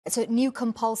So new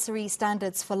compulsory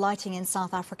standards for lighting in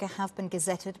South Africa have been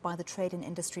gazetted by the Trade and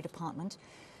Industry Department.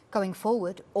 Going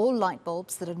forward, all light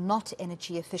bulbs that are not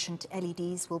energy-efficient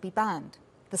LEDs will be banned.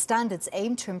 The standards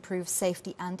aim to improve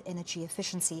safety and energy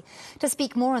efficiency. To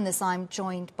speak more on this, I'm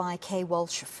joined by Kay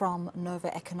Walsh from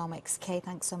Nova Economics. Kay,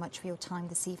 thanks so much for your time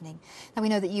this evening. Now, we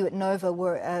know that you at Nova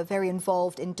were very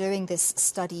involved in doing this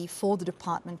study for the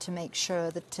department to make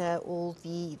sure that all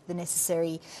the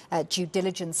necessary due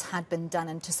diligence had been done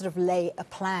and to sort of lay a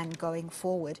plan going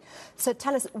forward. So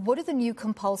tell us, what do the new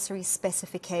compulsory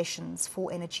specifications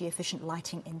for energy-efficient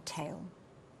lighting entail?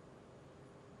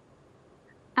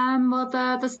 Well,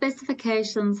 the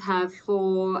specifications have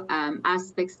four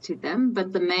aspects to them,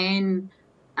 but the main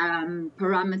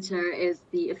parameter is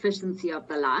the efficiency of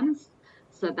the lamps.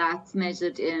 So that's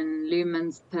measured in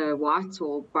lumens per watt,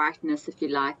 or brightness, if you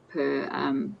like, per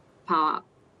power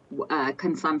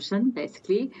consumption,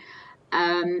 basically.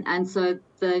 And so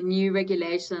the new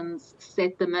regulations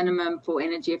set the minimum for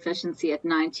energy efficiency at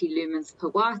 90 lumens per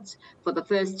watt for the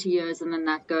first 2 years, and then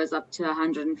that goes up to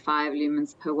 105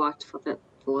 lumens per watt for the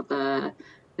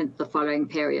following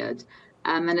period.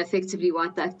 And effectively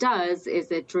what that does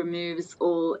is it removes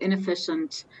all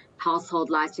inefficient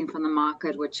household lighting from the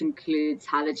market, which includes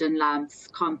halogen lamps,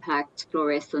 compact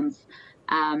fluorescents,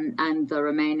 and the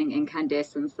remaining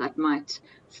incandescents that might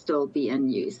still be in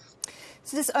use.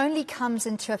 So this only comes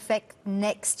into effect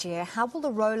next year. How will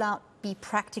the rollout be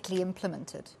practically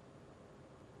implemented?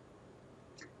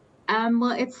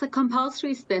 Well, it's a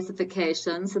compulsory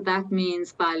specification, so that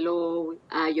means by law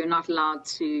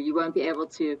you won't be able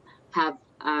to have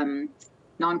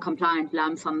non-compliant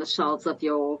lamps on the shelves of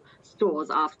your stores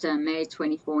after May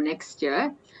 24 next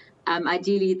year.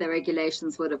 Ideally, the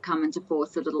regulations would have come into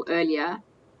force a little earlier,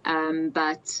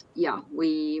 but yeah,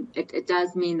 it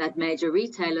does mean that major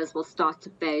retailers will start to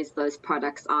phase those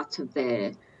products out of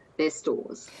their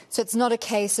stores. So it's not a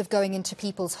case of going into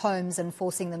people's homes and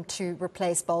forcing them to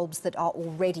replace bulbs that are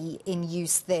already in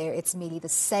use there. It's merely the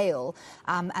sale,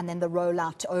 and then the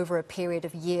rollout over a period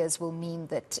of years will mean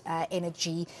that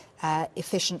energy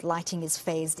efficient lighting is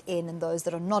phased in and those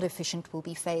that are not efficient will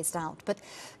be phased out. But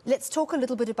let's talk a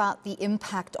little bit about the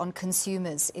impact on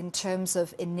consumers in terms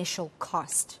of initial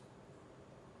cost.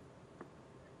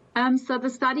 So the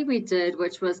study we did,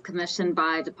 which was commissioned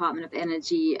by Department of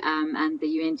Energy and the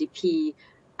UNDP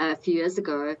a few years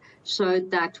ago,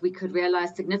 showed that we could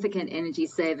realize significant energy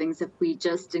savings if we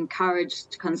just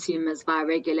encouraged consumers via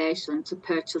regulation to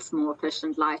purchase more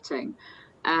efficient lighting,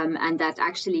 and that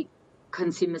actually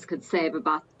consumers could save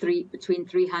about between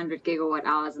 300 gigawatt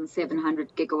hours and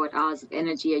 700 gigawatt hours of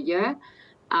energy a year.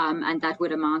 And that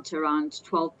would amount to around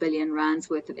 12 billion rands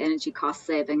worth of energy cost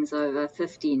savings over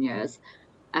 15 years.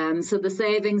 So the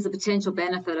savings, the potential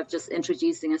benefit of just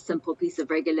introducing a simple piece of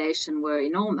regulation were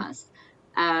enormous.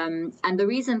 And the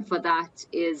reason for that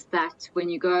is that when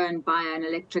you go and buy an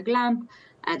electric lamp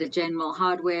at a general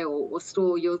hardware or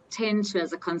store, you'll tend to,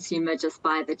 as a consumer, just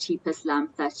buy the cheapest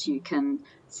lamp that you can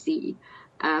see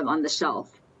on the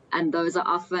shelf. And those are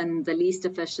often the least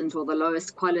efficient or the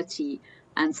lowest quality,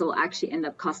 and so will actually end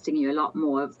up costing you a lot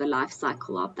more of the life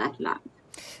cycle of that lamp.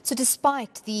 So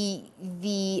despite the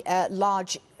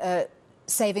large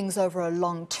savings over a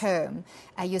long term,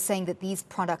 you're saying that these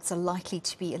products are likely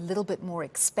to be a little bit more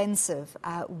expensive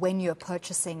when you're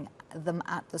purchasing them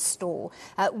at the store.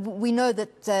 We know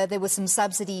that there were some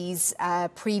subsidies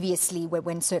previously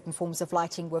when certain forms of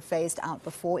lighting were phased out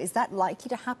before. Is that likely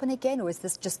to happen again, or is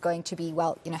this just going to be,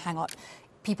 well, hang on,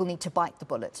 people need to bite the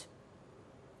bullet?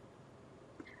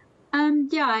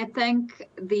 Yeah, I think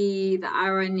the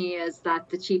irony is that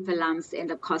the cheaper lamps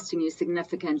end up costing you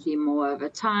significantly more over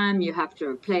time. You have to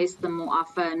replace them more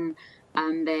often.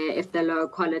 If they're lower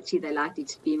quality, they're likely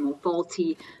to be more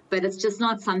faulty. But it's just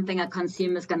not something a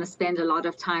consumer is going to spend a lot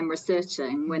of time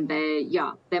researching when they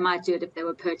might do it if they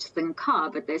were purchasing a car,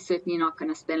 but they're certainly not going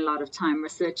to spend a lot of time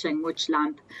researching which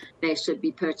lamp they should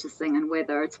be purchasing and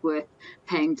whether it's worth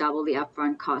paying double the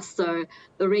upfront cost. So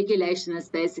the regulation is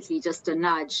basically just a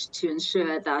nudge to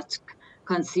ensure that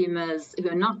consumers who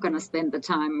are not going to spend the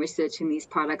time researching these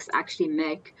products actually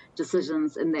make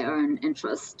decisions in their own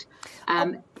interest.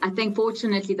 I think,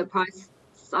 fortunately, the price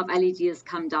of LED has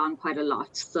come down quite a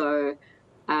lot. So,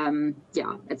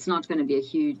 yeah, it's not going to be a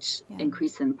huge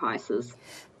increase in prices.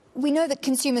 We know that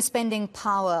consumer spending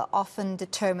power often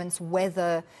determines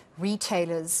whether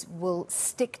retailers will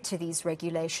stick to these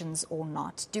regulations or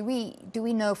not? Do we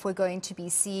know if we're going to be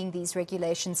seeing these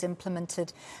regulations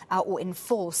implemented or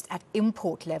enforced at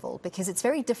import level? Because it's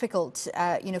very difficult,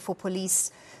 for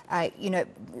police. I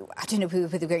don't know whether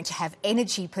we're going to have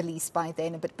energy police by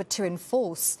then, but to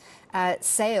enforce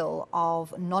sale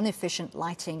of non-efficient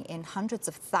lighting in hundreds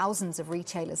of thousands of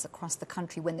retailers across the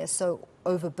country when they're so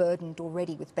overburdened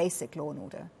already with basic law and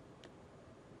order.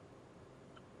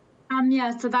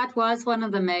 So that was one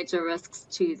of the major risks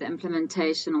to the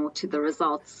implementation or to the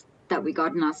results that we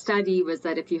got in our study, was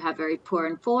that if you have very poor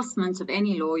enforcement of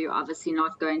any law, you're obviously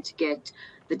not going to get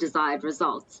the desired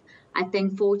results. I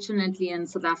think fortunately in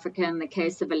South Africa, in the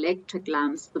case of electric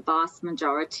lamps, the vast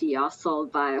majority are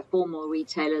sold by formal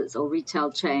retailers or retail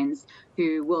chains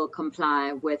who will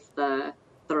comply with the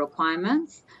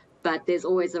requirements. But there's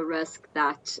always a risk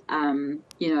that,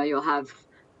 you'll have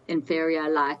inferior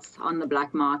lights on the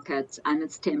black market, and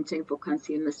it's tempting for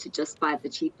consumers to just buy the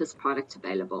cheapest product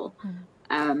available.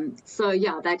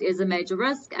 That is a major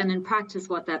risk. And in practice,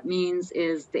 what that means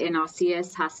is the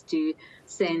NRCS has to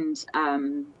send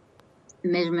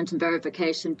measurement and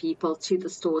verification people to the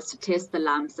stores to test the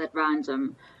lamps at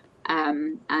random,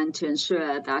 and to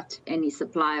ensure that any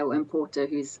supplier or importer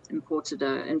who's imported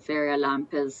an inferior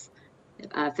lamp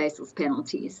faces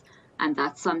penalties. And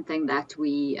that's something that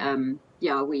we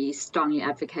strongly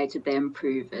advocated they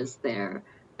improve, is their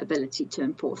ability to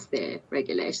enforce their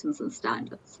regulations and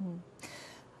standards.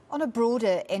 On a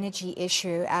broader energy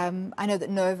issue, I know that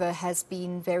Nova has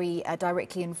been very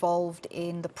directly involved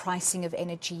in the pricing of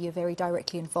energy. You're very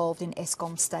directly involved in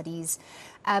Eskom studies.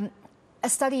 A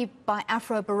study by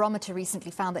Afrobarometer recently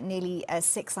found that nearly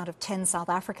 6 out of 10 South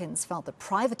Africans felt that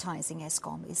privatizing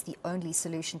Eskom is the only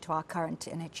solution to our current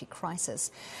energy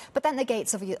crisis. But that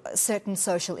negates certain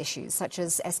social issues, such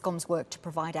as Eskom's work to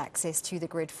provide access to the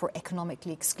grid for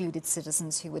economically excluded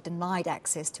citizens who were denied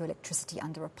access to electricity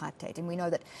under apartheid. And we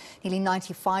know that nearly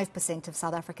 95% of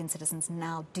South African citizens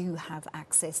now do have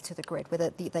access to the grid, whether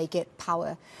they get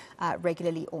power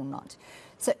regularly or not.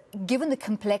 So given the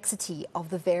complexity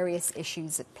of the various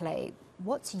issues at play,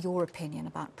 what's your opinion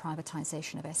about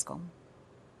privatization of Eskom?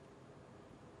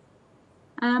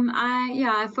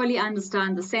 I fully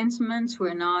understand the sentiment.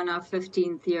 We're now in our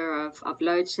 15th year of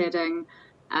load shedding.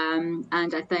 And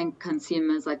I think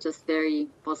consumers are just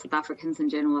South Africans in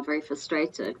general are very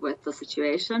frustrated with the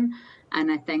situation.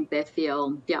 And I think they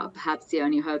feel, perhaps the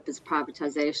only hope is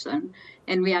privatization.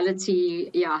 In reality,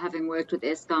 having worked with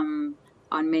Eskom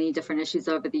on many different issues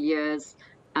over the years,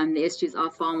 the issues are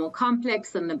far more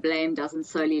complex, and the blame doesn't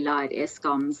solely lie at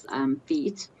Eskom's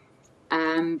feet.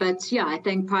 I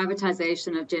think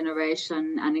privatization of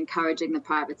generation and encouraging the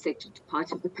private sector to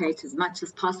participate as much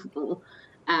as possible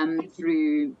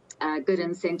through good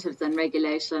incentives and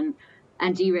regulation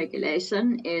and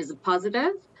deregulation is a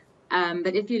positive.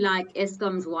 But if you like,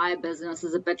 Eskom's wire business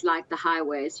is a bit like the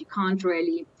highways. You can't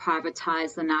really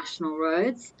privatize the national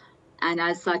roads. And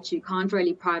as such, you can't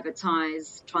really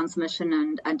privatize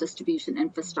transmission and distribution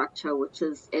infrastructure, which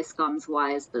is Eskom's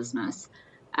wires business.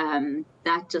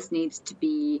 That just needs to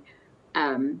be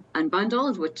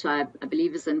unbundled, which I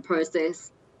believe is in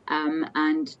process.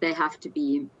 And they have to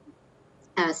be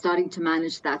starting to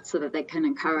manage that so that they can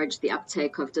encourage the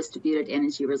uptake of distributed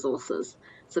energy resources.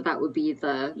 So that would be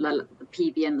the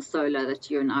PV and the solar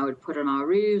that you and I would put on our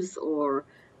roofs, or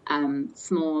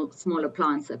smaller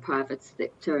plants that private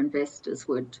sector investors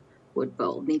would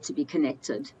build, need to be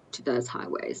connected to those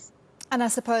highways. And I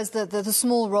suppose the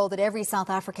small role that every South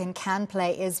African can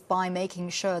play is by making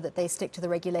sure that they stick to the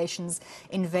regulations,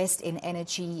 invest in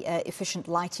energy efficient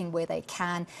lighting where they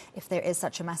can. If there is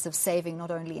such a massive saving,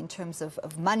 not only in terms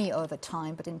of money over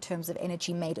time, but in terms of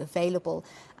energy made available,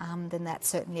 then that's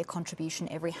certainly a contribution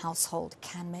every household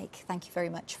can make. Thank you very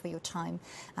much for your time.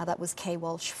 That was Kay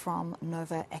Walsh from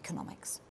Nova Economics.